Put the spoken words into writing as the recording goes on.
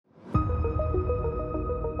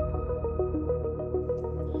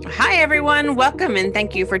Hi, everyone. Welcome and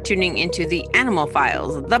thank you for tuning into the Animal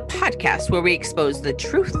Files, the podcast where we expose the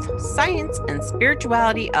truth, science, and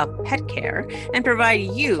spirituality of pet care and provide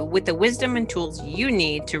you with the wisdom and tools you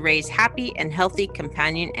need to raise happy and healthy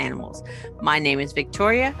companion animals. My name is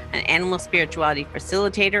Victoria, an animal spirituality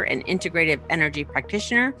facilitator and integrative energy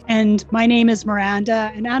practitioner. And my name is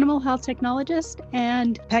Miranda, an animal health technologist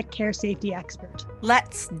and pet care safety expert.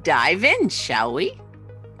 Let's dive in, shall we?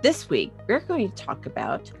 This week, we're going to talk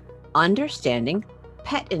about understanding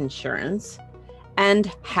pet insurance and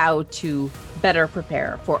how to better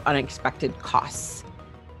prepare for unexpected costs.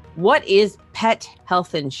 What is pet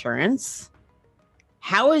health insurance?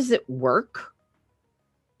 How does it work?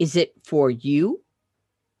 Is it for you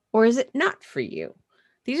or is it not for you?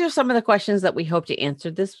 These are some of the questions that we hope to answer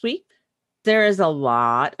this week. There is a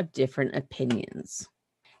lot of different opinions.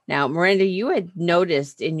 Now, Miranda, you had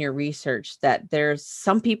noticed in your research that there's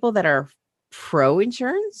some people that are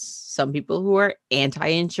pro-insurance, some people who are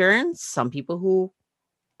anti-insurance, some people who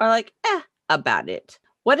are like, about it.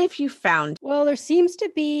 What have you found? Well, there seems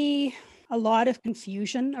to be a lot of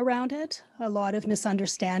confusion around it, a lot of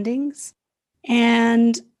misunderstandings,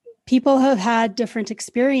 and people have had different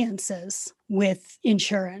experiences with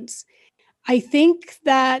insurance. I think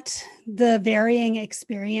that the varying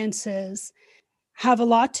experiences have a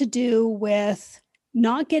lot to do with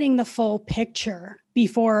not getting the full picture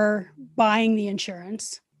before buying the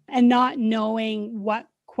insurance and not knowing what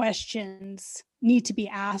questions need to be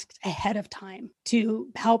asked ahead of time to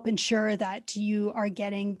help ensure that you are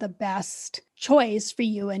getting the best choice for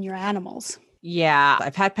you and your animals. Yeah,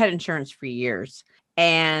 I've had pet insurance for years,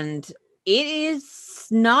 and it is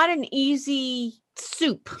not an easy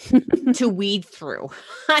soup to weed through.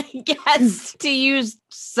 I guess to use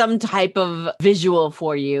some type of visual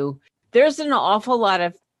for you, there's an awful lot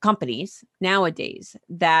of companies nowadays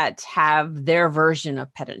that have their version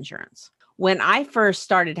of pet insurance. When I first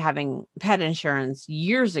started having pet insurance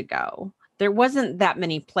years ago, there wasn't that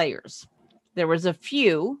many players. There was a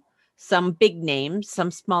few, some big names,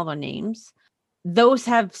 some smaller names. Those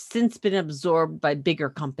have since been absorbed by bigger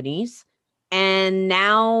companies. And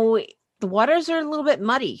now the waters are a little bit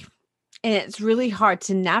muddy and it's really hard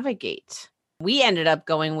to navigate. We ended up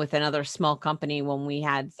going with another small company when we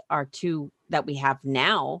had our two that we have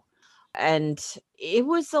now. And it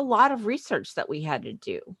was a lot of research that we had to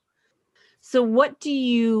do. So what do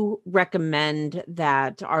you recommend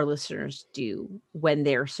that our listeners do when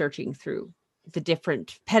they're searching through the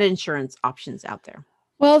different pet insurance options out there?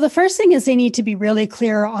 Well, the first thing is they need to be really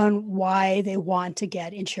clear on why they want to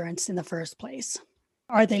get insurance in the first place.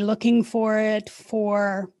 Are they looking for it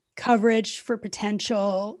for coverage for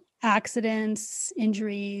potential accidents,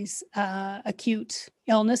 injuries, acute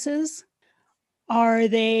illnesses? Are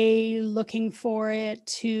they looking for it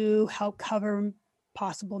to help cover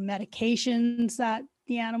possible medications that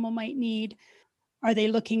the animal might need? Are they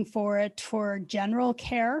looking for it for general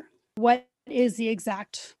care? What is the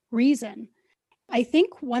exact reason? I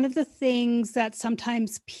think one of the things that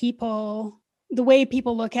sometimes the way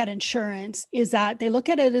people look at insurance is that they look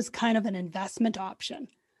at it as kind of an investment option.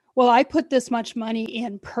 Well, I put this much money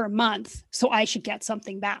in per month, so I should get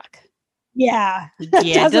something back. Yeah.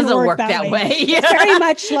 Yeah, it doesn't work that way. It's very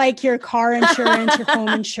much like your car insurance, your home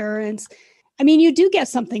insurance. I mean, you do get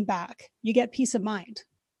something back. You get peace of mind.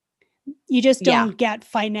 You just don't get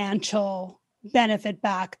financial benefit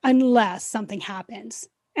back unless something happens.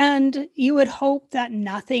 And you would hope that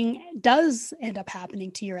nothing does end up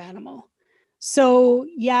happening to your animal. So,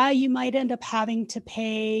 you might end up having to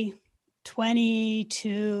pay 20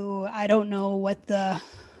 to, I don't know what the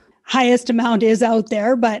highest amount is out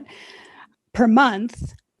there, but per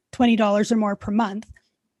month, $20 or more per month.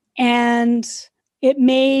 And it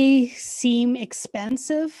may seem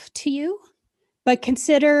expensive to you, but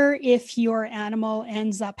consider if your animal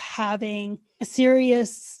ends up having a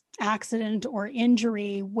serious accident or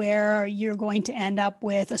injury where you're going to end up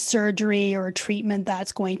with a surgery or a treatment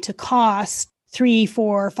that's going to cost $3,000,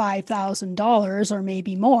 $4,000, $5,000 or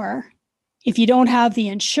maybe more. If you don't have the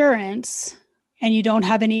insurance and you don't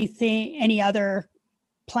have any other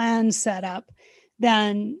plans set up,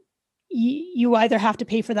 then you either have to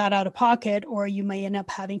pay for that out of pocket or you may end up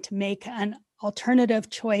having to make an alternative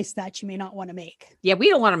choice that you may not want to make. Yeah, we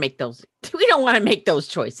don't want to make those. We don't want to make those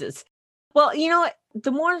choices. Well, you know what?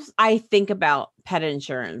 The more I think about pet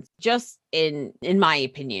insurance, just in my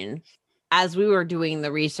opinion, as we were doing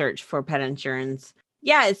the research for pet insurance,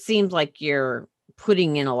 it seems like you're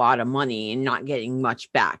putting in a lot of money and not getting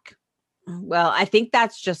much back. Well, I think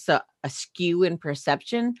that's just a skew in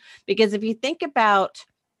perception, because if you think about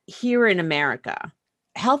here in America,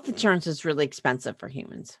 health insurance is really expensive for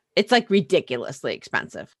humans. It's like ridiculously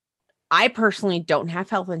expensive. I personally don't have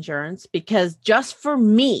health insurance because just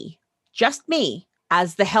me,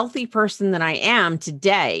 as the healthy person that I am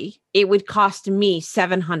today, it would cost me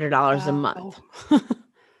 $700 a month.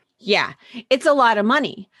 Yeah, it's a lot of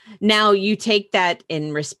money. Now you take that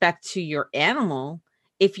in respect to your animal.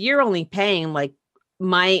 If you're only paying like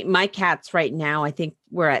my cats right now, I think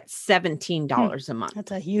we're at $17 a month.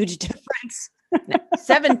 That's a huge difference.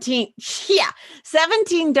 17 yeah,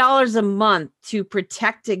 $17 a month to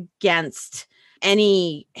protect against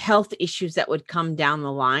any health issues that would come down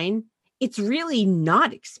the line. It's really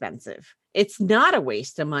not expensive. It's not a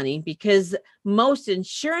waste of money because most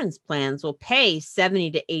insurance plans will pay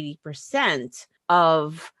 70 to 80%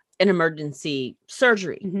 of an emergency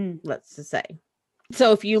surgery, let's just say.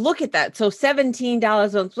 So if you look at that, so $17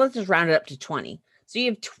 a month, let's just round it up to 20. So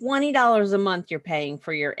you have $20 a month you're paying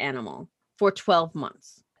for your animal for 12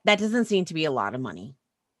 months. That doesn't seem to be a lot of money.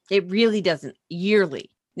 It really doesn't, yearly.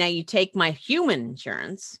 Now you take my human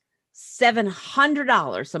insurance,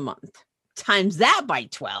 $700 a month, times that by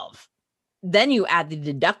 12. Then you add the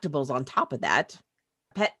deductibles on top of that.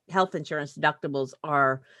 Pet health insurance deductibles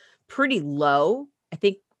are pretty low. I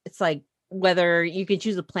think it's like whether you can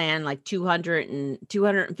choose a plan like $250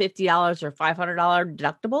 or $500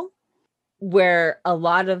 deductible, where a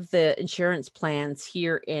lot of the insurance plans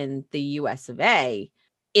here in the US of A,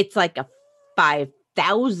 it's like a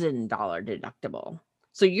 $5,000 deductible.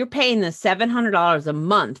 So you're paying the $700 a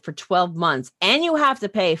month for 12 months, and you have to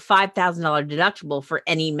pay $5,000 deductible for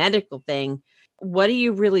any medical thing. What are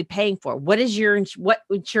you really paying for? What insurance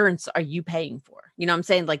are you paying for? You know what I'm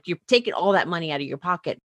saying? Like you're taking all that money out of your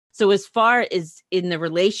pocket. So as far as in the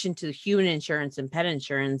relation to human insurance and pet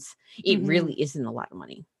insurance, it really isn't a lot of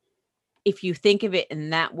money. If you think of it in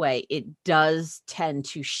that way, it does tend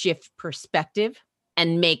to shift perspective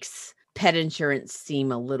and makes pet insurance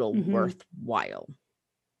seem a little worthwhile.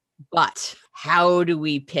 But how do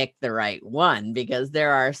we pick the right one? Because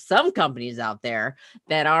there are some companies out there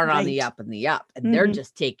that aren't on the up and the up, and they're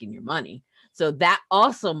just taking your money. So that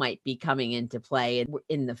also might be coming into play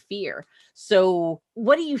in the fear. So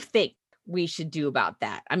what do you think we should do about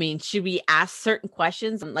that? I mean, should we ask certain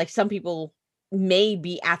questions? Like some people may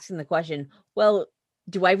be asking the question, well,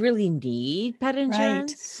 do I really need pet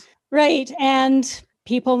insurance? Right. And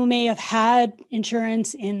people may have had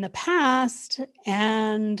insurance in the past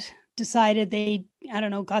and decided they,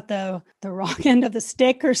 got the wrong end of the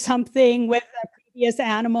stick or something with a previous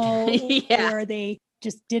animal, or they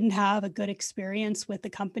just didn't have a good experience with the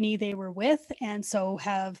company they were with, and so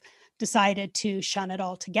have decided to shun it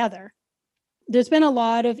altogether. There's been a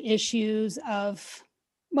lot of issues of,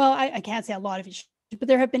 well, I can't say a lot of issues, but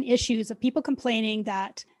there have been issues of people complaining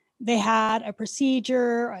that they had a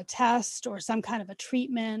procedure, a test, or some kind of a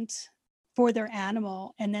treatment for their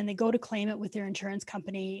animal, and then they go to claim it with their insurance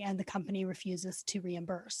company, and the company refuses to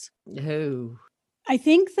reimburse. No. I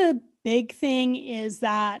think the big thing is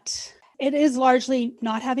that it is largely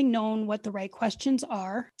not having known what the right questions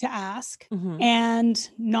are to ask and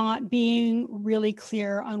not being really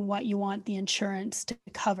clear on what you want the insurance to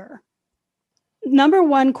cover. Number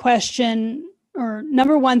one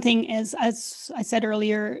thing is, as I said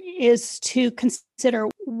earlier, is to consider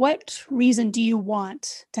what reason do you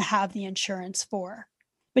want to have the insurance for?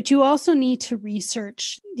 But you also need to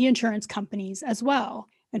research the insurance companies as well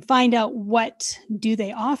and find out what do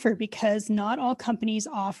they offer, because not all companies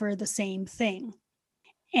offer the same thing.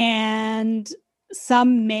 And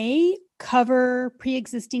some may cover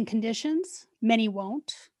pre-existing conditions, many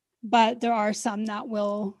won't, but there are some that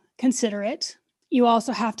will consider it. You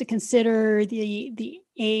also have to consider the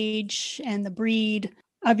age and the breed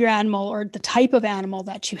of your animal, or the type of animal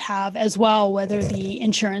that you have as well, whether the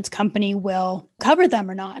insurance company will cover them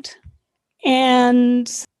or not. And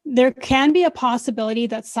there can be a possibility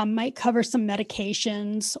that some might cover some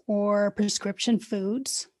medications or prescription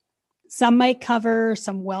foods. Some might cover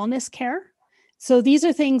some wellness care. So these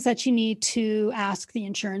are things that you need to ask the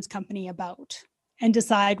insurance company about and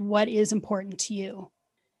decide what is important to you.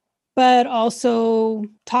 But also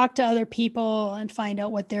talk to other people and find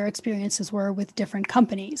out what their experiences were with different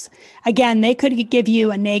companies. Again, they could give you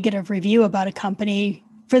a negative review about a company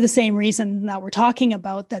for the same reason that we're talking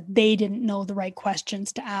about, that they didn't know the right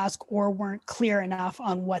questions to ask or weren't clear enough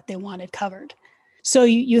on what they wanted covered. So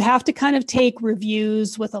you have to kind of take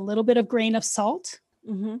reviews with a little bit of grain of salt.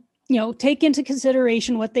 Take into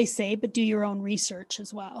consideration what they say, but do your own research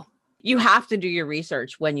as well. You have to do your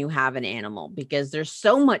research when you have an animal, because there's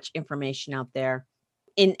so much information out there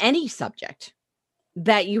in any subject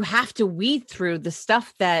that you have to weed through the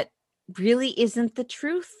stuff that really isn't the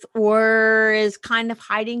truth or is kind of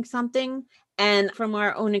hiding something. And from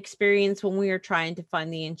our own experience, when we are trying to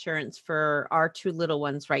find the insurance for our two little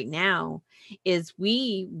ones right now, is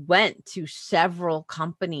we went to several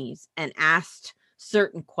companies and asked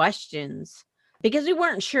certain questions because we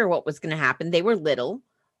weren't sure what was going to happen. They were little,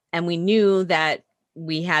 and we knew that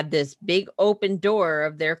we had this big open door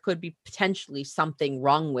of there could be potentially something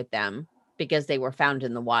wrong with them because they were found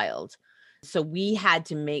in the wild. So we had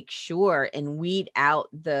to make sure and weed out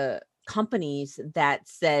the companies that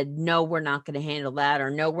said, no, we're not going to handle that, or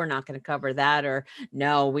no, we're not going to cover that, or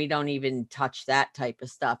no, we don't even touch that type of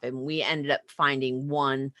stuff. And we ended up finding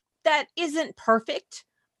one that isn't perfect,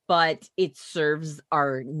 but it serves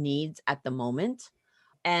our needs at the moment.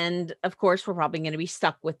 And of course, we're probably going to be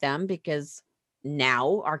stuck with them because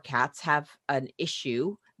now our cats have an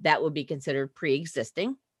issue that would be considered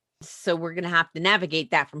pre-existing. So we're going to have to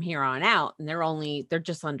navigate that from here on out. And they're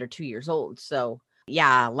just under 2 years old. So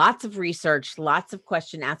yeah, lots of research, lots of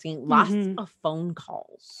question asking, lots of phone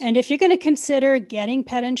calls. And if you're going to consider getting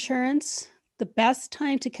pet insurance, the best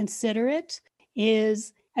time to consider it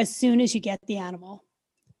is as soon as you get the animal.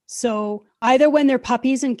 So either when they're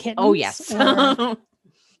puppies and kittens, oh yes, or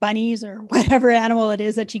bunnies or whatever animal it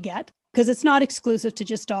is that you get, because it's not exclusive to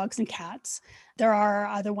just dogs and cats. There are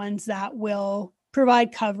other ones that will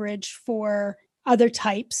provide coverage for other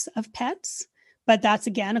types of pets. But that's,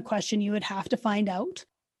 again, a question you would have to find out.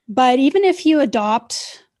 But even if you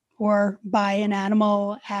adopt or buy an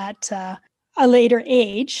animal at a later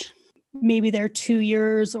age, maybe they're 2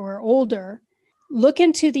 years or older, look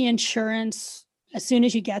into the insurance as soon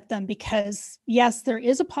as you get them, because yes, there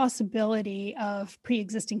is a possibility of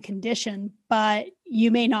pre-existing condition, but you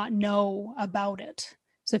may not know about it.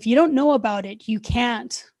 So if you don't know about it, you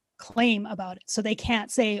can't claim about it. So they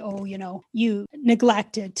can't say, oh, you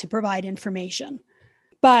neglected to provide information.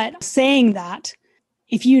 But saying that,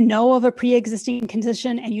 if you know of a pre-existing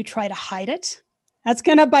condition and you try to hide it, that's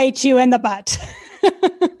going to bite you in the butt.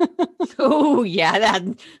 Oh, yeah,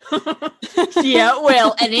 yeah, it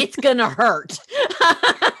will, and it's going to hurt.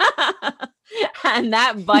 And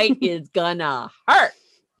that bite is going to hurt.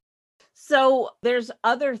 So there's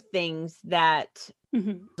other things that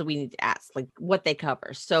we need to ask, like what they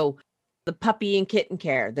cover. So the puppy and kitten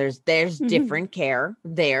care, there's different care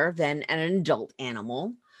there than an adult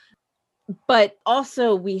animal. But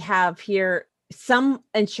also we have here, some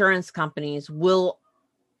insurance companies will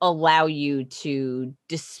allow you to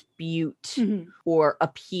dispute or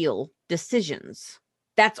appeal decisions.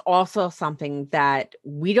 That's also something that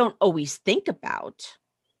we don't always think about,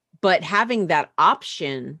 but having that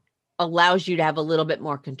option allows you to have a little bit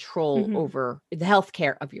more control over the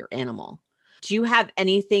healthcare of your animal. Do you have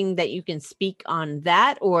anything that you can speak on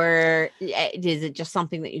that, or is it just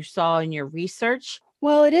something that you saw in your research?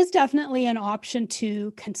 Well, it is definitely an option to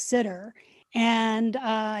consider. And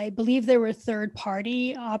I believe there were a third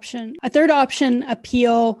option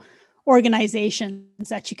appeal organizations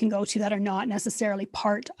that you can go to that are not necessarily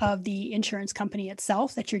part of the insurance company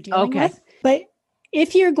itself that you're dealing with. But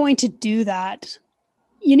if you're going to do that,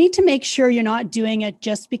 you need to make sure you're not doing it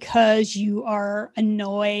just because you are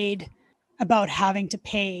annoyed about having to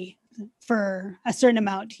pay for a certain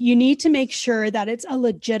amount. You need to make sure that it's a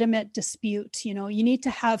legitimate dispute. You need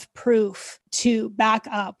to have proof to back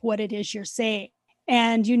up what it is you're saying.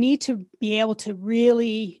 And you need to be able to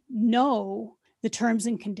really know the terms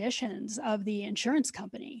and conditions of the insurance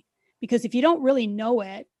company. Because if you don't really know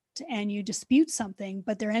it and you dispute something,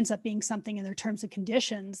 but there ends up being something in their terms and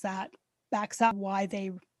conditions that backs up why they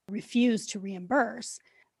refuse to reimburse,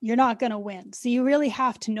 you're not going to win. So you really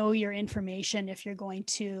have to know your information if you're going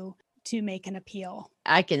to make an appeal.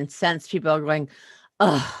 I can sense people are going,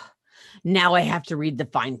 now I have to read the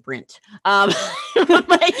fine print.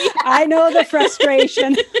 I know the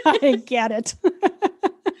frustration. I get it.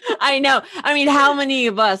 I know. I mean, how many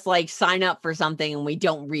of us sign up for something and we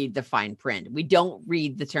don't read the fine print? We don't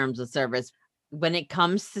read the terms of service. When it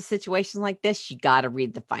comes to situations like this, you got to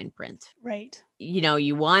read the fine print. Right.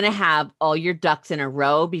 You want to have all your ducks in a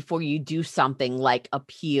row before you do something like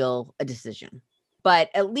appeal a decision. But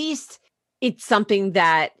at least it's something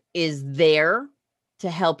that is there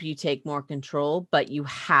to help you take more control. But you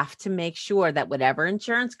have to make sure that whatever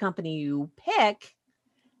insurance company you pick,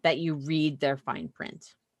 that you read their fine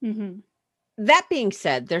print. That being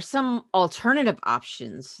said, there's some alternative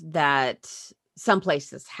options that some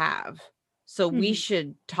places have. So we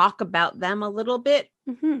should talk about them a little bit.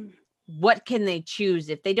 What can they choose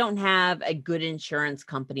if they don't have a good insurance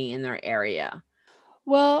company in their area?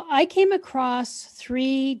 Well, I came across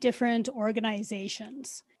 3 different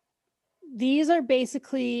organizations. These are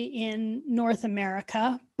basically in North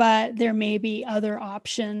America, but there may be other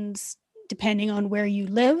options depending on where you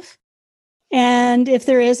live. And if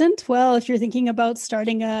there isn't, well, if you're thinking about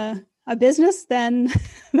starting a business, then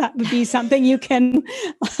that would be something you can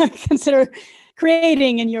consider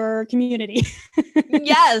creating in your community.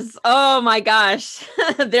 Yes. Oh my gosh.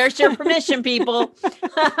 There's your permission, people.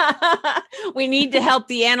 We need to help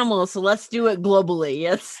the animals, so let's do it globally.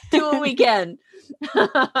 Let's do what we can.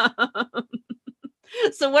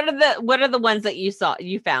 So what are the ones that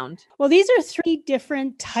you found? Well, these are 3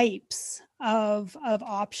 different types of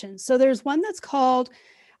options. So there's one that's called,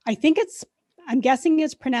 I'm guessing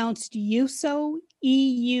it's pronounced EUSOH,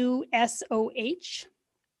 EUSOH.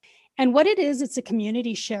 And what it is, it's a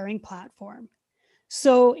community sharing platform.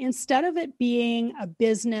 So instead of it being a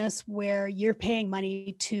business where you're paying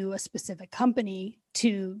money to a specific company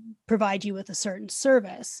to provide you with a certain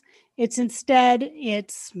service, it's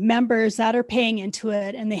members that are paying into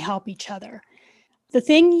it and they help each other. The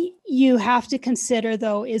thing you have to consider,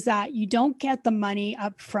 though, is that you don't get the money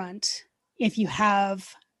up front if you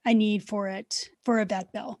have a need for it for a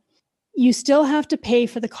vet bill. You still have to pay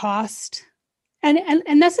for the cost. And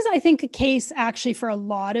this is, I think, a case actually for a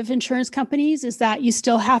lot of insurance companies, is that you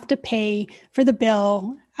still have to pay for the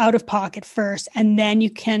bill out of pocket first, and then you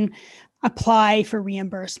can apply for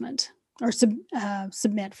reimbursement or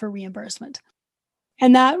submit for reimbursement.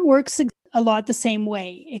 And that works a lot the same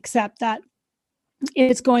way, except that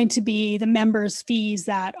it's going to be the members' fees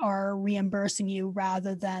that are reimbursing you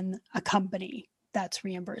rather than a company that's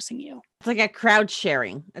reimbursing you. It's like a crowd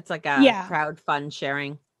sharing. It's like a crowd fund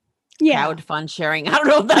sharing. Crowd fund sharing. I don't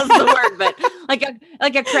know if that's the word, but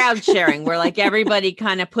like a crowd sharing where like everybody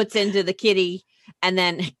kind of puts into the kitty and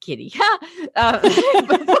then put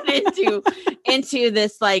into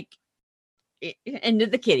this, like into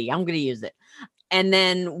the kitty. I'm going to use it. And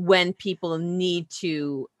then when people need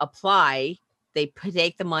to apply, they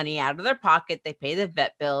take the money out of their pocket, they pay the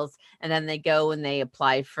vet bills, and then they go and they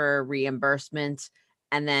apply for reimbursement.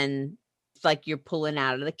 And then it's like you're pulling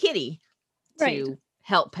out of the kitty to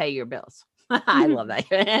help pay your bills. I love that.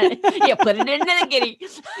 Yeah, put it into the kitty.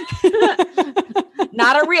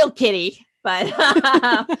 Not a real kitty, but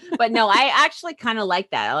no, I actually kind of like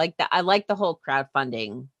that. I like the whole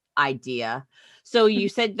crowdfunding idea. So you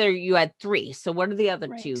said you had 3. So what are the other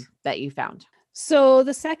 2 that you found? So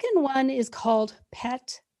the second one is called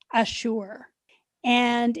Pet Assure,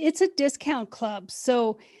 and it's a discount club.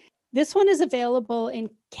 So this one is available in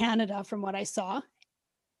Canada from what I saw.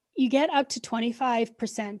 You get up to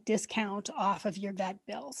 25% discount off of your vet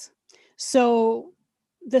bills. So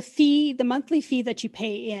the monthly fee that you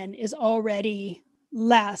pay in is already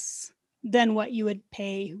less than what you would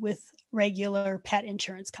pay with regular pet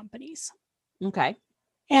insurance companies. Okay.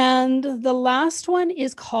 And the last one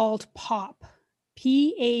is called PAWP,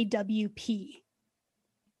 PAWP.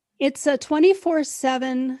 It's a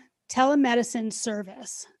 24/7 telemedicine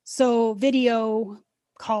service. So video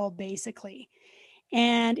call basically.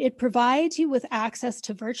 And it provides you with access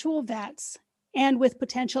to virtual vets and with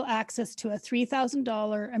potential access to a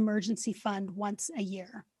 $3,000 emergency fund once a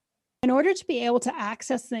year. In order to be able to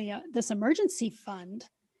access this emergency fund,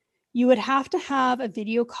 you would have to have a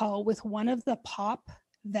video call with one of the PAWP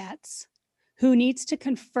vets who needs to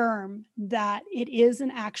confirm that it is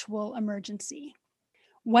an actual emergency.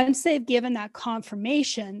 Once they've given that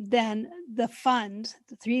confirmation, then the fund,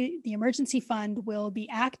 the emergency fund, will be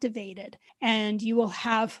activated, and you will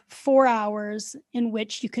have 4 hours in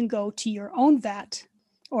which you can go to your own vet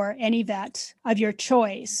or any vet of your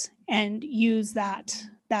choice and use that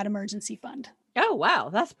emergency fund. Oh, wow.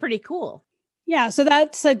 That's pretty cool. Yeah. So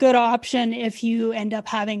that's a good option if you end up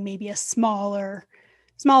having maybe a smaller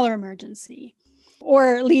emergency,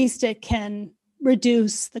 or at least it can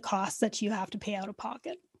reduce the costs that you have to pay out of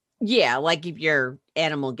pocket. Yeah, like if your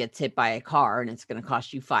animal gets hit by a car and it's going to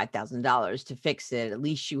cost you $5,000 to fix it, at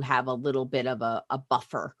least you have a little bit of a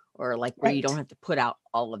buffer, or like where you don't have to put out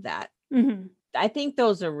all of that. Mm-hmm. I think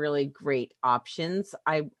those are really great options.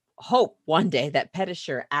 I hope one day that Pet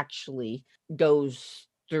Assure actually goes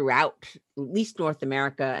throughout at least North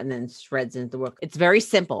America and then spreads into the world. It's very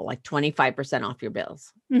simple, like 25% off your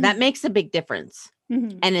bills. Mm-hmm. That makes a big difference.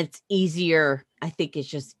 Mm-hmm. And it's easier. I think it's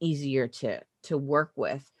just easier to work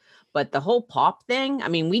with. But the whole PAWP thing, I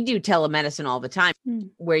mean, we do telemedicine all the time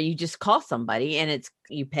where you just call somebody and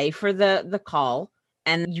you pay for the call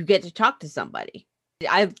and you get to talk to somebody.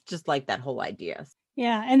 I just like that whole idea.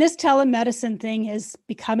 Yeah. And this telemedicine thing is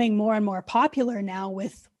becoming more and more popular now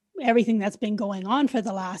with everything that's been going on for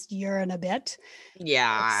the last year and a bit.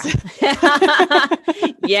 Yeah.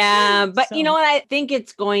 Yeah. But you know what? I think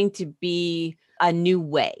it's going to be a new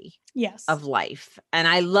way of life. And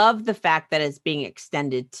I love the fact that it's being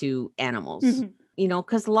extended to animals, you know,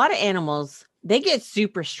 because a lot of animals, they get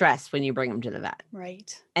super stressed when you bring them to the vet.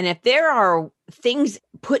 Right. And if there are things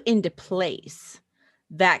put into place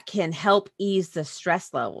that can help ease the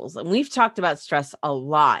stress levels, and we've talked about stress a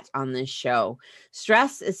lot on this show,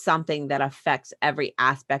 stress is something that affects every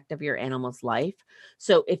aspect of your animal's life.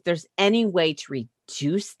 So if there's any way to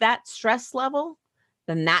reduce that stress level,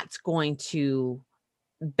 then that's going to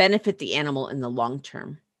benefit the animal in the long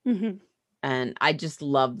term. Mm-hmm. And I just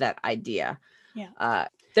love that idea. Yeah.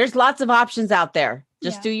 There's lots of options out there.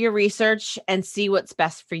 Just Yeah. do your research and see what's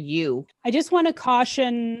best for you. I just want to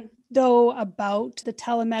caution, though, about the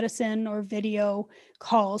telemedicine or video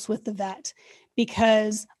calls with the vet,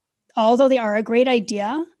 because although they are a great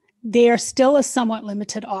idea, they are still a somewhat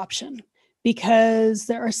limited option, because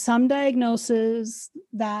there are some diagnoses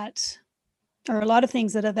that, or a lot of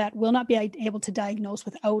things that a vet will not be able to diagnose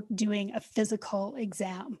without doing a physical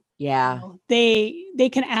exam. Yeah. You know, they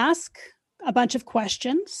can ask a bunch of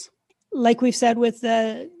questions, like we've said with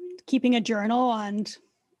the keeping a journal on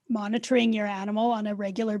monitoring your animal on a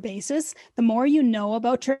regular basis. The more you know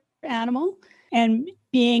about your animal and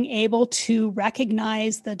being able to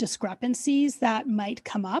recognize the discrepancies that might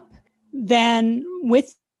come up, then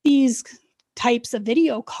with these types of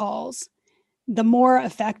video calls, the more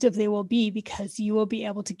effective they will be, because you will be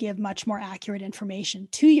able to give much more accurate information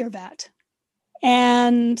to your vet.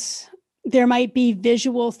 And there might be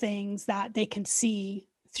visual things that they can see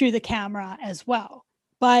through the camera as well.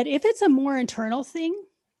 But if it's a more internal thing,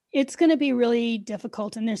 it's going to be really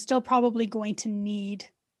difficult. And they're still probably going to need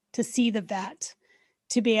to see the vet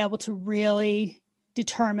to be able to really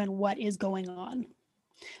determine what is going on.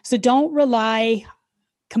 So don't rely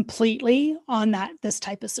completely on this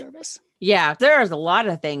type of service. Yeah, there's a lot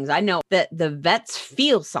of things. I know that the vets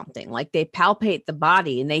feel something, like they palpate the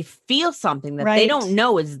body and they feel something that they don't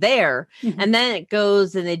know is there. Mm-hmm. And then it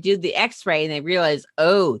goes and they do the x-ray and they realize,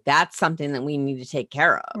 oh, that's something that we need to take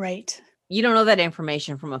care of. Right. You don't know that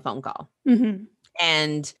information from a phone call. Mm-hmm.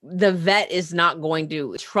 And the vet is not going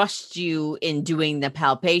to trust you in doing the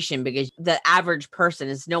palpation, because the average person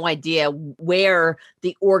has no idea where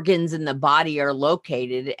the organs in the body are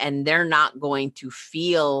located, and they're not going to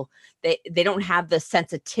feel, they don't have the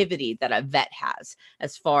sensitivity that a vet has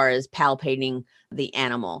as far as palpating the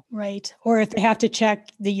animal. Right. Or if they have to check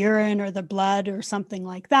the urine or the blood or something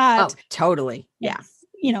like that. Oh, totally. Yeah.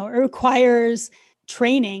 You know, it requires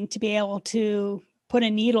training to be able to put a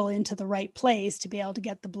needle into the right place, to be able to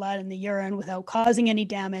get the blood and the urine without causing any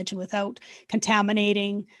damage and without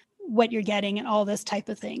contaminating what you're getting and all this type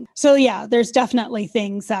of thing. So yeah, there's definitely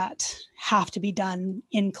things that have to be done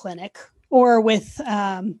in clinic, or with,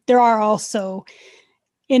 there are also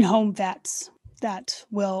in-home vets that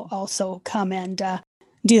will also come and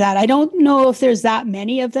do that. I don't know if there's that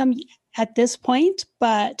many of them at this point,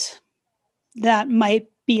 but that might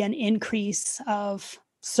be an increase of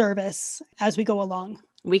service as we go along.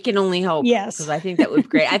 We can only hope. Yes. Because I think that would be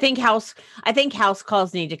great. I think house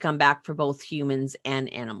calls need to come back for both humans and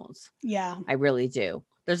animals. Yeah. I really do.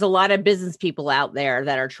 There's a lot of business people out there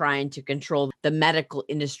that are trying to control the medical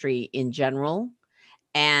industry in general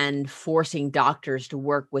and forcing doctors to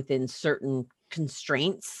work within certain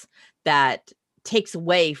constraints that takes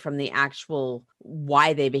away from the actual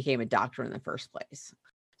why they became a doctor in the first place.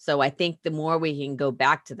 So I think the more we can go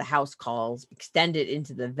back to the house calls, extend it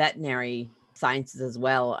into the veterinary sciences as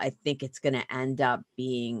well, I think it's going to end up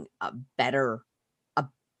being a better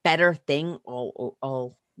thing.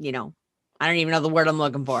 All, you know, I don't even know the word I'm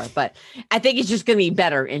looking for, but I think it's just going to be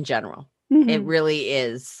better in general. Mm-hmm. It really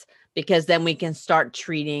is, because then we can start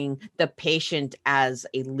treating the patient as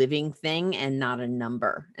a living thing and not a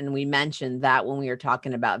number. And we mentioned that when we were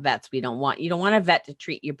talking about vets, you don't want a vet to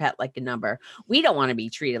treat your pet like a number. We don't want to be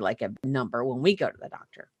treated like a number when we go to the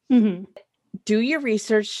doctor. Mm-hmm. Do your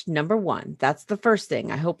research, number one. That's the first thing.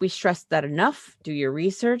 I hope we stress that enough. Do your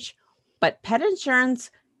research. But pet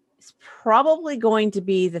insurance is probably going to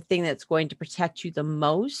be the thing that's going to protect you the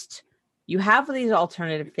most. You have these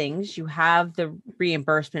alternative things. You have the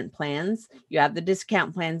reimbursement plans. You have the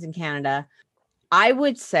discount plans in Canada. I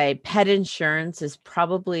would say pet insurance is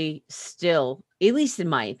probably still, at least in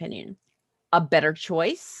my opinion, a better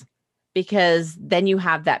choice, because then you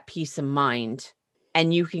have that peace of mind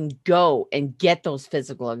and you can go and get those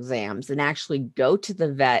physical exams and actually go to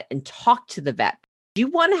the vet and talk to the vet. You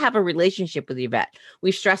want to have a relationship with your vet.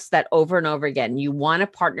 We've stressed that over and over again. You want to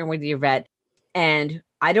partner with your vet. And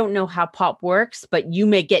I don't know how POP works, but you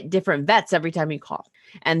may get different vets every time you call.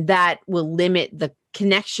 And that will limit the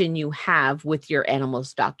connection you have with your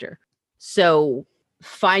animal's doctor. So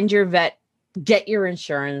find your vet, get your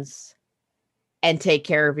insurance, and take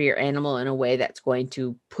care of your animal in a way that's going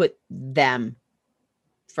to put them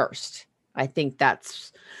first. I think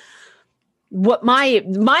that's what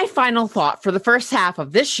my final thought for the first half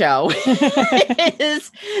of this show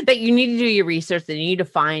is that you need to do your research and you need to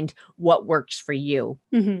find what works for you.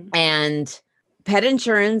 Mm-hmm. And pet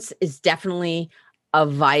insurance is definitely a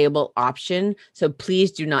viable option. So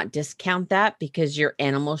please do not discount that, because your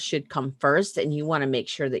animals should come first and you want to make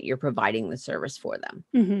sure that you're providing the service for them.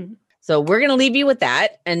 Mm-hmm. So we're going to leave you with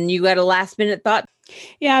that. And you got a last minute thought?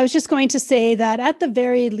 Yeah, I was just going to say that at the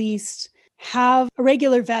very least, have a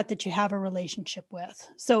regular vet that you have a relationship with.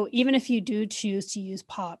 So even if you do choose to use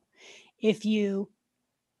POP, if you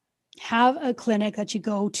have a clinic that you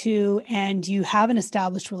go to and you have an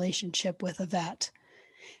established relationship with a vet,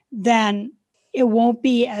 then it won't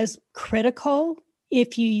be as critical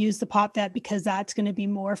if you use the POP vet, because that's going to be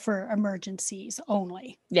more for emergencies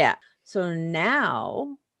only. Yeah. So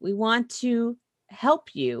now we want to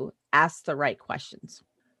help you ask the right questions.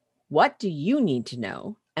 What do you need to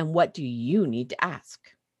know? And what do you need to ask?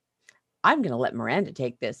 I'm going to let Miranda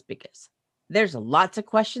take this, because there's lots of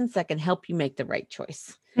questions that can help you make the right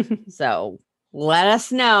choice. So let us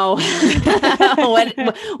know.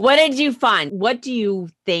 What did you find? What do you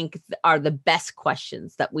think are the best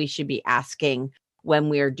questions that we should be asking when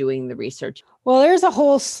we are doing the research? Well, there's a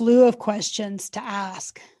whole slew of questions to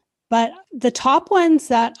ask, but the top ones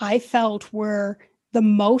that I felt were the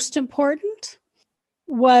most important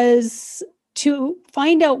was to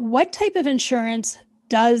find out what type of insurance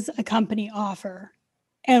does a company offer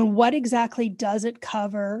and what exactly does it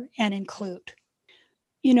cover and include.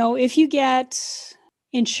 You know, if you get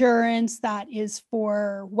insurance that is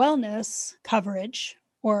for wellness coverage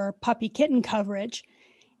or puppy kitten coverage,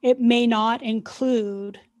 it may not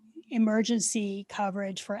include emergency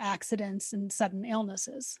coverage for accidents and sudden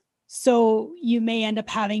illnesses. So you may end up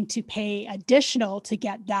having to pay additional to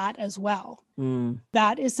get that as well.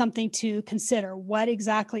 That is something to consider. What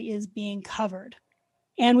exactly is being covered?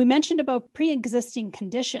 And we mentioned about pre-existing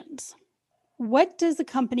conditions. What does the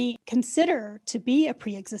company consider to be a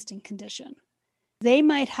pre-existing condition? They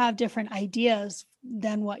might have different ideas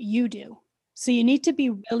than what you do. So you need to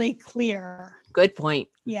be really clear. Good point.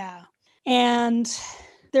 Yeah. And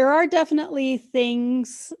there are definitely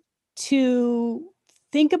things to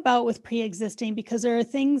think about with pre-existing, because there are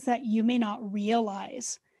things that you may not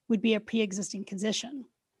realize would be a pre-existing condition.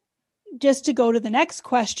 Just to go to the next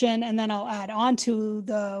question, and then I'll add on to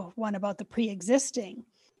the one about the pre-existing,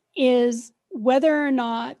 is whether or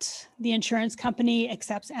not the insurance company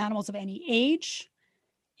accepts animals of any age,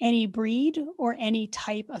 any breed, or any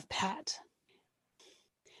type of pet.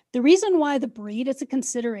 The reason why the breed is a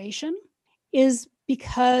consideration is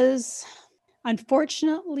because,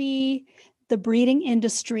 unfortunately, the breeding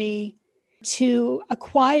industry, to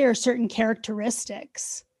acquire certain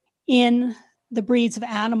characteristics in the breeds of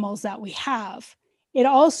animals that we have, it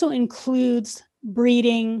also includes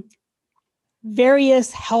breeding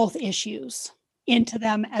various health issues into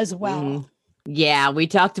them as well. Yeah, we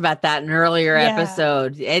talked about that in an earlier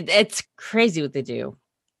episode. It's crazy what they do.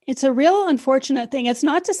 It's a real unfortunate thing. It's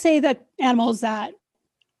not to say that animals that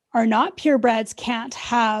are not purebreds can't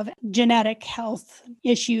have genetic health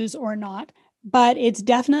issues or not, but it's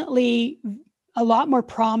definitely a lot more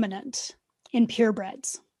prominent in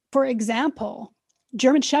purebreds. For example,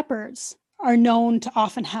 German Shepherds are known to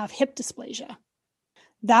often have hip dysplasia.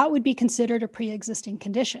 That would be considered a pre-existing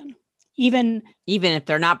condition, even if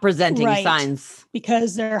they're not presenting signs,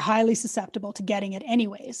 because they're highly susceptible to getting it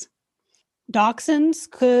anyways.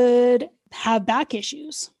 Dachshunds could have back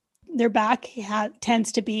issues. Their back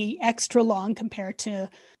tends to be extra long compared to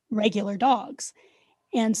regular dogs.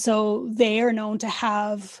 And so they are known to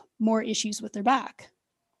have more issues with their back.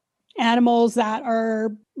 Animals that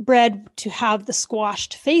are bred to have the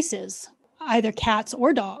squashed faces, either cats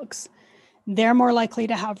or dogs, they're more likely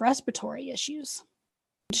to have respiratory issues.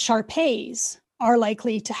 Shar-Peis are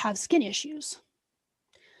likely to have skin issues.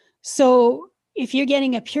 So if you're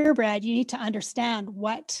getting a purebred, you need to understand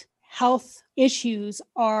what health issues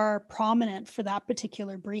are prominent for that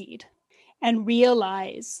particular breed and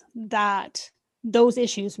realize that those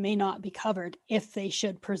issues may not be covered if they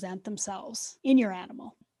should present themselves in your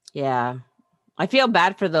animal. Yeah, I feel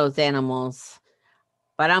bad for those animals,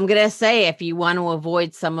 but I'm going to say, if you want to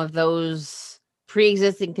avoid some of those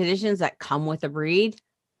pre-existing conditions that come with a breed,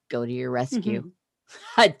 go to your rescue.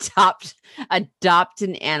 Adopt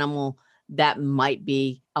an animal that might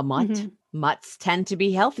be a mutt. Mutts tend to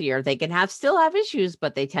be healthier. They can still have issues,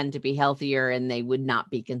 but they tend to be healthier, and they would not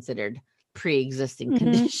be considered pre-existing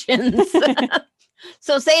conditions.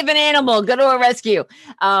 So save an animal, go to a rescue.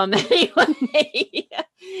 Anyway,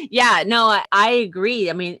 yeah, no, I agree.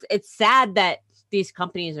 I mean, it's sad that these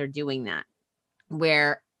companies are doing that,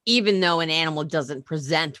 where even though an animal doesn't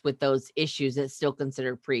present with those issues, it's still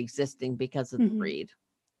considered pre-existing because of the breed.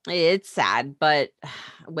 It's sad, but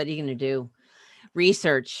what are you going to do?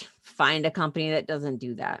 Research, find a company that doesn't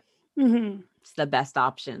do that. It's the best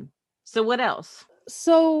option. So what else?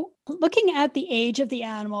 So looking at the age of the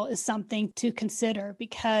animal is something to consider,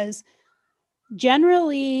 because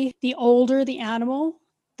generally the older the animal,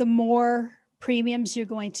 the more premiums you're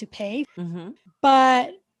going to pay.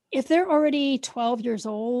 But if they're already 12 years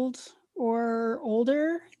old or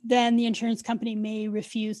older, then the insurance company may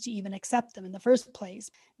refuse to even accept them in the first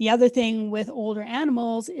place. The other thing with older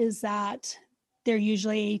animals is that there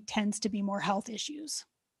usually tends to be more health issues.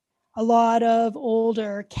 A lot of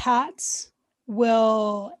older cats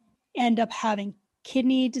will end up having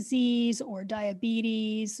kidney disease or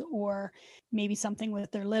diabetes or maybe something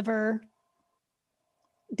with their liver.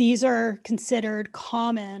 These are considered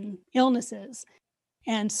common illnesses.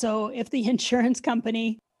 And so if the insurance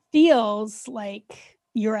company feels like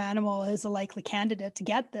your animal is a likely candidate to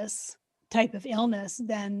get this type of illness,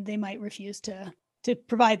 then they might refuse to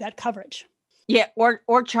provide that coverage. Yeah,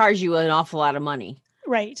 or charge you an awful lot of money.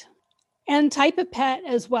 Right. And type of pet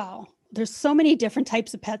as well. There's so many different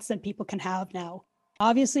types of pets that people can have now.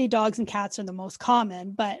 Obviously, dogs and cats are the most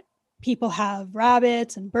common, but people have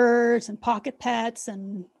rabbits and birds and pocket pets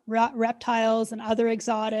and reptiles and other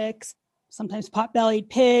exotics, sometimes pot-bellied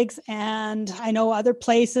pigs. And I know other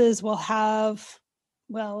places will have,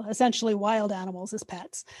 well, essentially wild animals as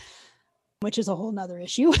pets, which is a whole nother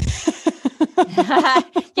issue.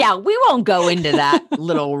 Yeah, we won't go into that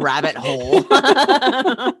little rabbit hole.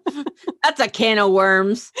 That's a can of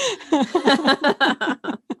worms.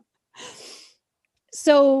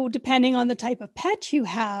 So depending on the type of pet you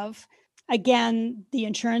have, again, the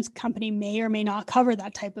insurance company may or may not cover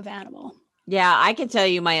that type of animal. Yeah, I can tell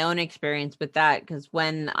you my own experience with that, because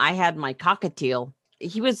when I had my cockatiel,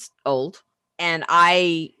 he was old and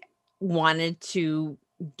I wanted to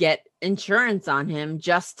get insurance on him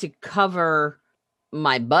just to cover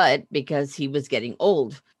my butt because he was getting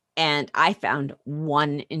old. And I found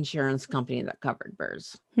one insurance company that covered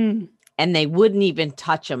birds, and they wouldn't even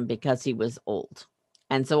touch him because he was old.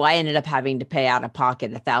 And so I ended up having to pay out of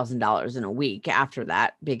pocket $1,000 in a week after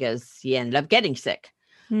that because he ended up getting sick.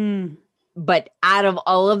 But out of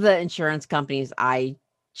all of the insurance companies I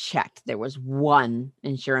checked, there was one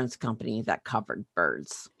insurance company that covered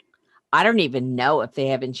birds. I don't even know if they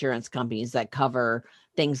have insurance companies that cover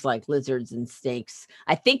things like lizards and snakes.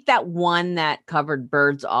 I think that one that covered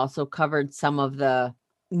birds also covered some of the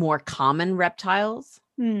more common reptiles.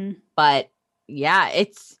 But yeah,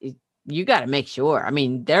 you got to make sure. I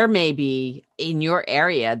mean, there may be in your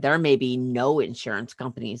area, there may be no insurance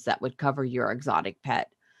companies that would cover your exotic pet,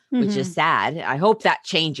 which is sad. I hope that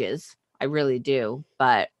changes. I really do.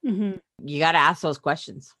 But you got to ask those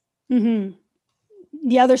questions.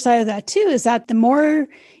 The other side of that too is that the more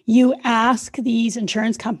you ask these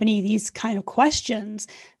insurance company these kind of questions,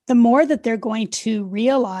 the more that they're going to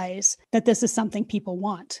realize that this is something people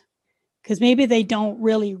want. Because maybe they don't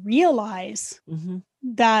really realize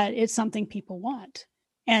that it's something people want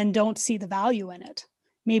and don't see the value in it.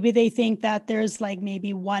 Maybe they think that there's like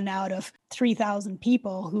maybe 1 out of 3,000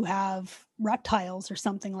 people who have reptiles or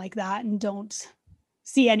something like that and don't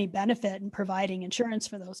see any benefit in providing insurance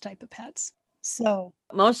for those type of pets. So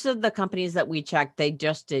most of the companies that we checked, they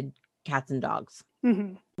just did cats and dogs,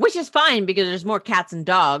 which is fine because there's more cats and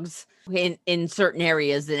dogs in certain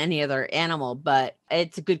areas than any other animal, but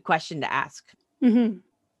it's a good question to ask.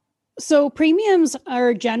 So premiums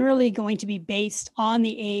are generally going to be based on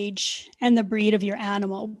the age and the breed of your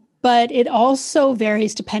animal, but it also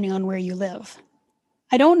varies depending on where you live.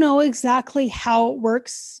 I don't know exactly how it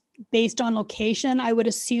works based on location. I would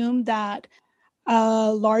assume that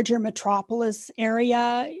a larger metropolis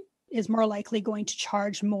area is more likely going to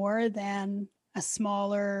charge more than a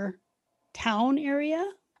smaller town area.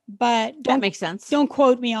 But that makes sense. Don't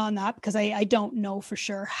quote me on that because I don't know for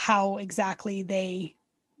sure how exactly they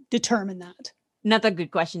determine that. Another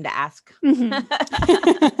good question to ask. But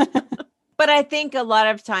I think a lot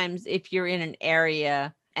of times if you're in an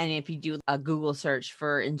area and if you do a Google search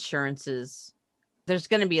for insurances, there's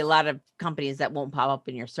going to be a lot of companies that won't pop up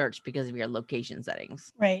in your search because of your location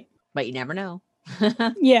settings. Right. But you never know.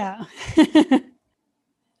 Yeah.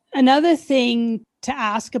 Another thing to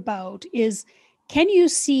ask about is, can you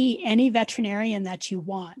see any veterinarian that you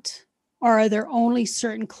want? Or are there only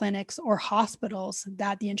certain clinics or hospitals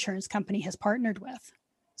that the insurance company has partnered with?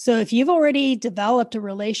 So if you've already developed a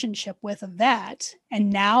relationship with a vet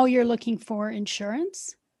and now you're looking for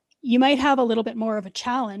insurance, you might have a little bit more of a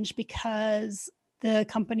challenge because the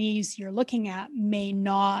companies you're looking at may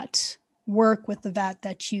not work with the vet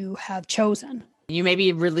that you have chosen. You may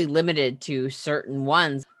be really limited to certain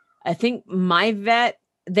ones. I think my vet,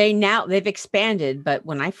 they've expanded, but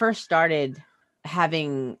when I first started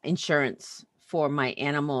having insurance for my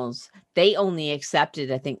animals, they only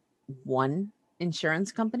accepted, I think, one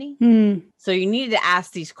insurance company. So you need to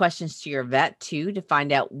ask these questions to your vet too, to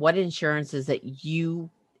find out what insurances that you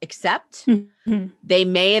accept. They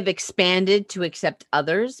may have expanded to accept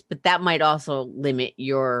others, but that might also limit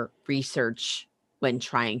your research when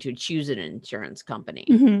trying to choose an insurance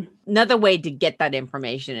company. Another way to get that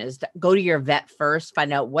information is to go to your vet first,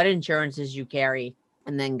 find out what insurances you carry,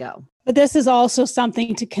 and then go. But this is also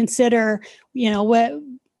something to consider,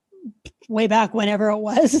 way back whenever it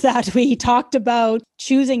was that we talked about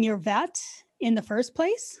choosing your vet in the first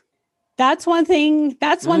place. That's one thing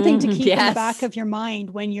to keep in the back of your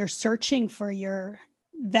mind when you're searching for your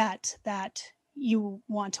vet that you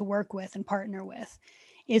want to work with and partner with,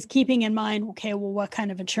 is keeping in mind, okay, well, what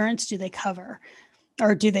kind of insurance do they cover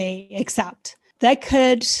or do they accept? That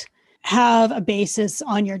could have a basis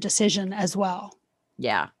on your decision as well.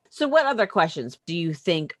 Yeah. So what other questions do you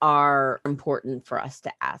think are important for us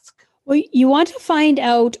to ask? Well, you want to find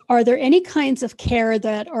out, are there any kinds of care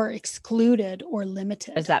that are excluded or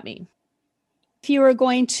limited? What does that mean? If you are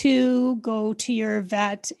going to go to your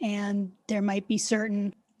vet and there might be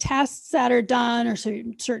certain tests that are done or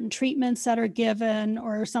certain treatments that are given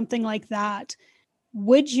or something like that,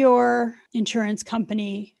 would your insurance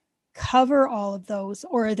company cover all of those,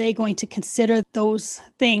 or are they going to consider those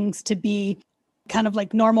things to be kind of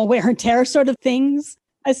like normal wear and tear sort of things,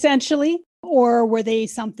 essentially? Or were they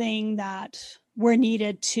something that were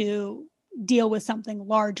needed to deal with something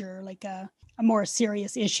larger, like a more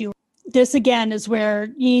serious issue? This, again, is where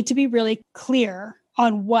you need to be really clear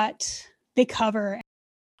on what they cover.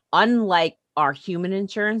 Unlike our human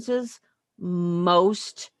insurances,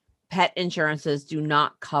 most pet insurances do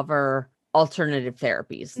not cover alternative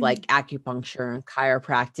therapies like acupuncture and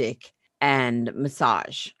chiropractic and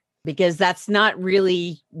massage, because that's not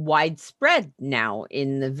really widespread now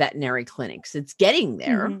in the veterinary clinics. It's getting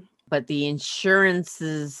there, but the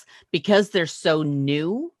insurances, because they're so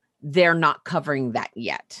new, they're not covering that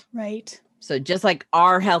yet. Right. So just like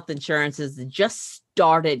our health insurances just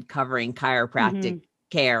started covering chiropractic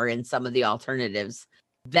care and some of the alternatives,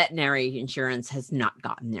 veterinary insurance has not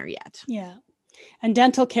gotten there yet. Yeah. And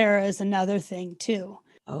dental care is another thing too.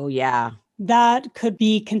 Oh, yeah. That could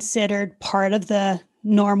be considered part of the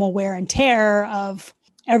normal wear and tear of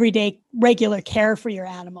everyday regular care for your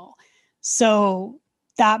animal. So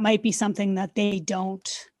that might be something that they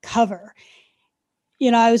don't cover.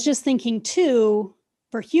 I was just thinking too,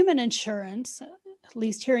 for human insurance, at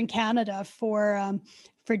least here in Canada, for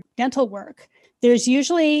dental work, there's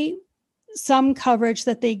usually some coverage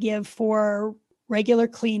that they give for regular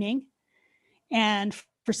cleaning and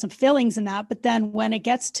for some fillings and that. But then when it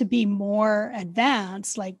gets to be more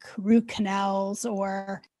advanced, like root canals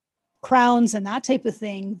or crowns and that type of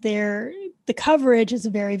thing, the coverage is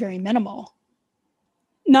very, very minimal.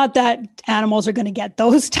 Not that animals are going to get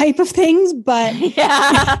those type of things, but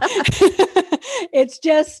it's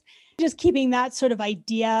just keeping that sort of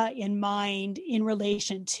idea in mind in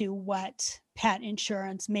relation to what pet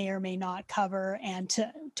insurance may or may not cover and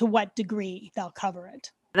to what degree they'll cover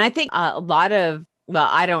it. And I think a lot of, well,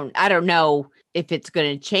 I don't know if it's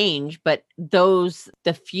going to change, but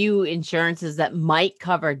the few insurances that might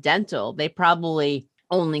cover dental, they probably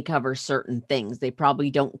only cover certain things. They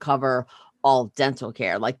probably don't cover all dental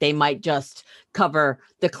care. Like they might just cover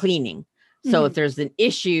the cleaning. So if there's an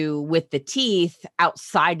issue with the teeth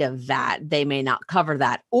outside of that, they may not cover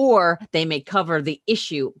that, or they may cover the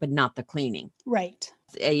issue, but not the cleaning. Right.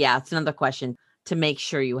 Yeah. It's another question to make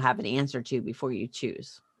sure you have an answer to before you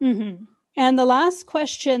choose. And the last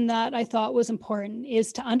question that I thought was important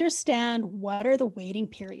is to understand what are the waiting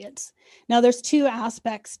periods. Now, there's two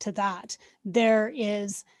aspects to that. There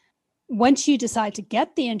is, once you decide to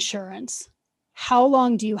get the insurance, how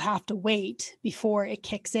long do you have to wait before it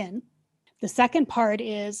kicks in? The second part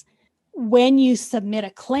is when you submit a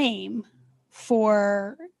claim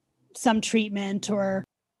for some treatment or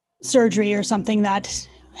surgery or something that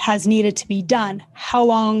has needed to be done, how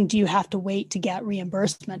long do you have to wait to get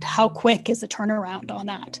reimbursement? How quick is the turnaround on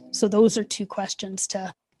that? So those are two questions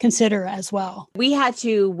to consider as well. We had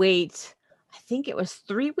to wait, I think it was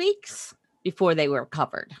 3 weeks before they were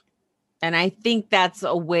covered. And I think that's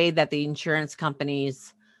a way that the insurance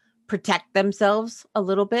companies protect themselves a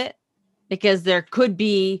little bit, because there could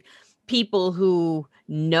be people who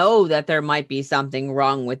know that there might be something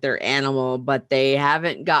wrong with their animal, but they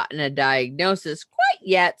haven't gotten a diagnosis quite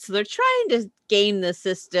yet. So they're trying to game the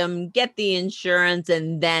system, get the insurance,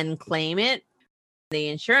 and then claim it. The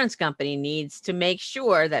insurance company needs to make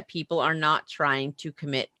sure that people are not trying to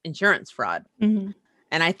commit insurance fraud. Mm-hmm.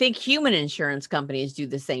 And I think human insurance companies do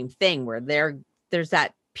the same thing, where there's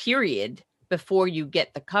that period before you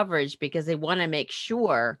get the coverage because they want to make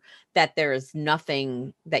sure that there is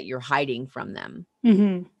nothing that you're hiding from them.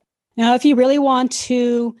 Mm-hmm. Now, if you really want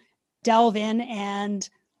to delve in and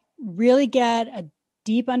really get a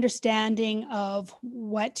deep understanding of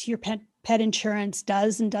what your pet insurance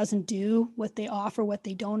does and doesn't do, what they offer, what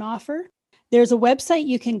they don't offer, there's a website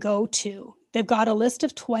you can go to. They've got a list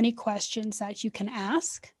of 20 questions that you can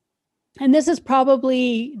ask. And this is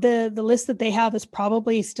probably the list that they have is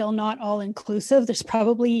probably still not all inclusive. There's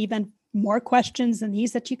probably even more questions than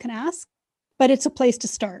these that you can ask, but it's a place to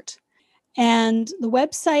start. And the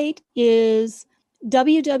website is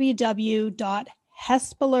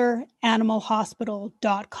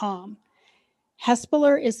www.hespeleranimalhospital.com.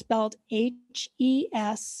 Hespeler is spelled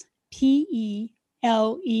Hespeler,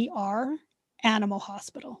 Animal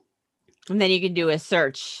Hospital. And then you can do a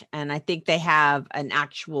search. And I think they have an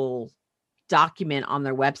actual document on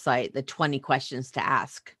their website, the 20 questions to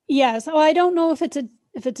ask. Yes. Oh, I don't know if it's a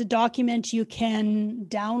document you can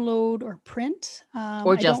download or print.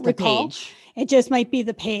 Or just the page. It just might be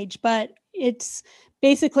the page, but it's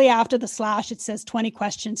basically after the slash, it says 20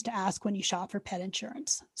 questions to ask when you shop for pet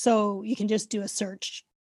insurance. So you can just do a search,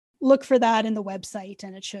 look for that in the website,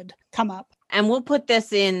 and it should come up. And we'll put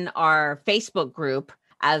this in our Facebook group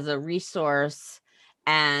as a resource.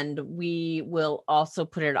 And we will also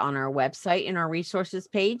put it on our website in our resources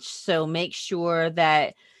page. So make sure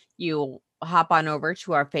that you hop on over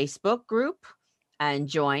to our Facebook group and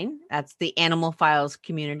join. That's the Animal Files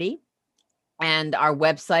community. And our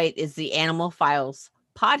website is the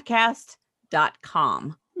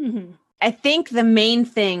animalfilespodcast.com. Mm-hmm. I think the main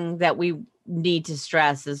thing that we need to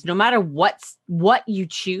stress is no matter what you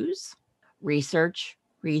choose, research.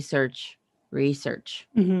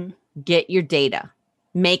 Mm-hmm. Get your data.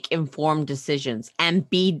 Make informed decisions and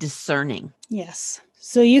be discerning. Yes.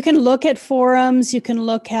 So you can look at forums, you can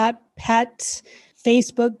look at pet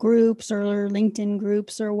Facebook groups or LinkedIn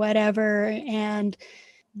groups or whatever, and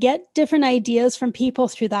get different ideas from people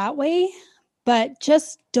through that way, but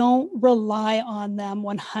just don't rely on them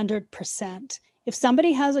 100%. If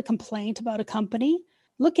somebody has a complaint about a company,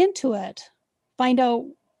 look into it. Find out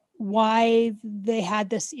why they had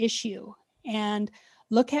this issue and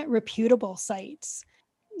look at reputable sites.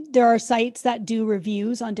 There are sites that do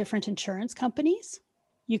reviews on different insurance companies.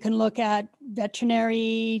 You can look at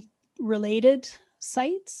veterinary related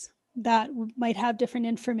sites that might have different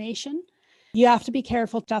information. You have to be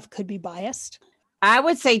careful. Stuff could be biased. I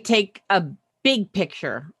would say take a big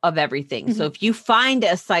picture of everything. Mm-hmm. So if you find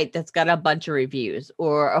a site that's got a bunch of reviews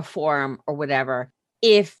or a forum or whatever,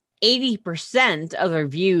 if 80% of the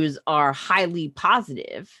reviews are highly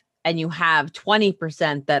positive and you have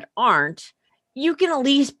 20% that aren't, you can at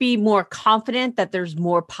least be more confident that there's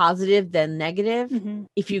more positive than negative. Mm-hmm.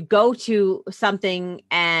 If you go to something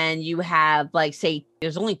and you have, like, say,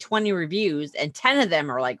 there's only 20 reviews and 10 of them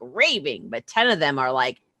are like raving, but 10 of them are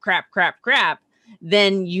like crap,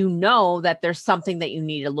 then you know that there's something that you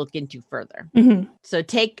need to look into further. Mm-hmm. So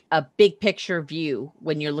take a big picture view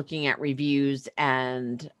when you're looking at reviews.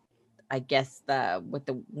 And I guess what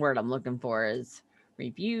the word I'm looking for is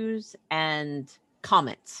reviews and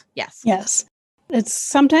comments. Yes. It's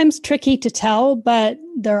sometimes tricky to tell, but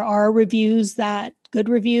there are good reviews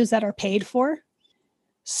that are paid for.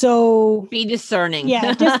 So be discerning.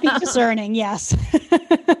 Yeah, just be discerning. Yes.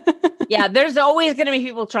 Yeah, there's always going to be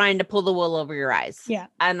people trying to pull the wool over your eyes. Yeah.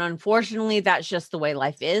 And unfortunately, that's just the way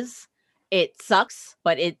life is. It sucks,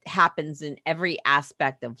 but it happens in every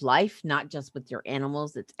aspect of life, not just with your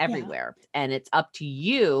animals. It's everywhere. Yeah. And it's up to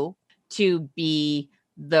you to be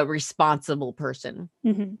the responsible person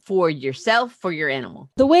for yourself, for your animal.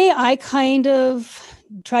 The way I kind of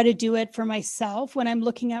try to do it for myself when I'm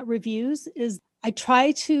looking at reviews is I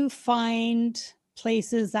try to find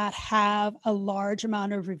places that have a large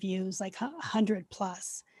amount of reviews, like 100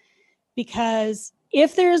 plus, because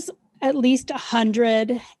if there's at least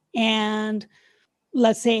 100 and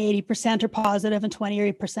let's say 80% are positive and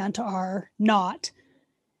 20% are not,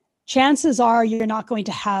 chances are you're not going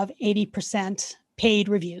to have 80% paid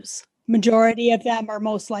reviews. Majority of them are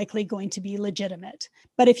most likely going to be legitimate.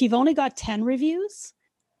 But if you've only got 10 reviews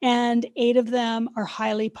and 8 of them are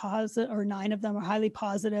highly positive or 9 of them are highly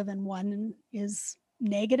positive and 1 is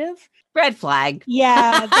negative, red flag.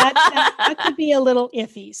 Yeah, that could be a little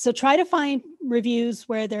iffy. So try to find reviews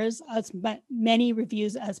where there's as many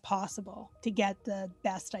reviews as possible to get the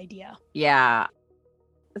best idea. Yeah.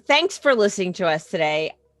 Thanks for listening to us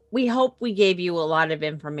today. We hope we gave you a lot of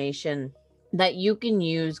information that you can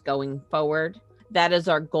use going forward. That is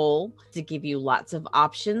our goal, to give you lots of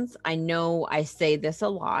options. I know I say this a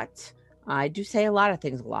lot. I do say a lot of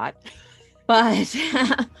things a lot, but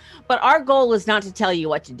our goal is not to tell you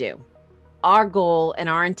what to do. Our goal and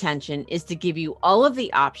our intention is to give you all of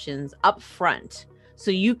the options up front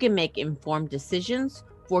so you can make informed decisions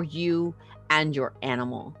for you and your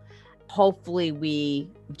animal. Hopefully we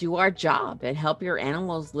do our job and help your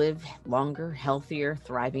animals live longer, healthier,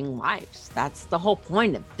 thriving lives. That's the whole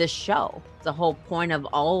point of this show. The whole point of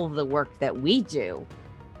all of the work that we do.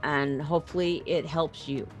 And hopefully it helps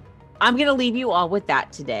you. I'm going to leave you all with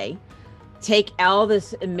that today. Take all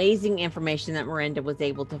this amazing information that Miranda was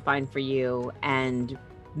able to find for you and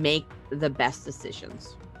make the best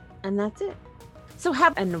decisions. And that's it. So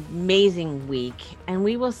have an amazing week, and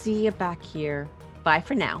we will see you back here. Bye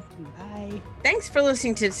for now. Bye. Thanks for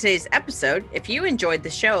listening to today's episode. If you enjoyed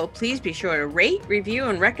the show, please be sure to rate, review,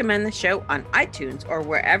 and recommend the show on iTunes or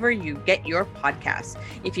wherever you get your podcasts.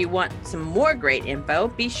 If you want some more great info,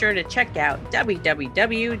 be sure to check out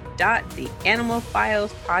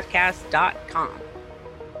www.theanimalfilespodcast.com.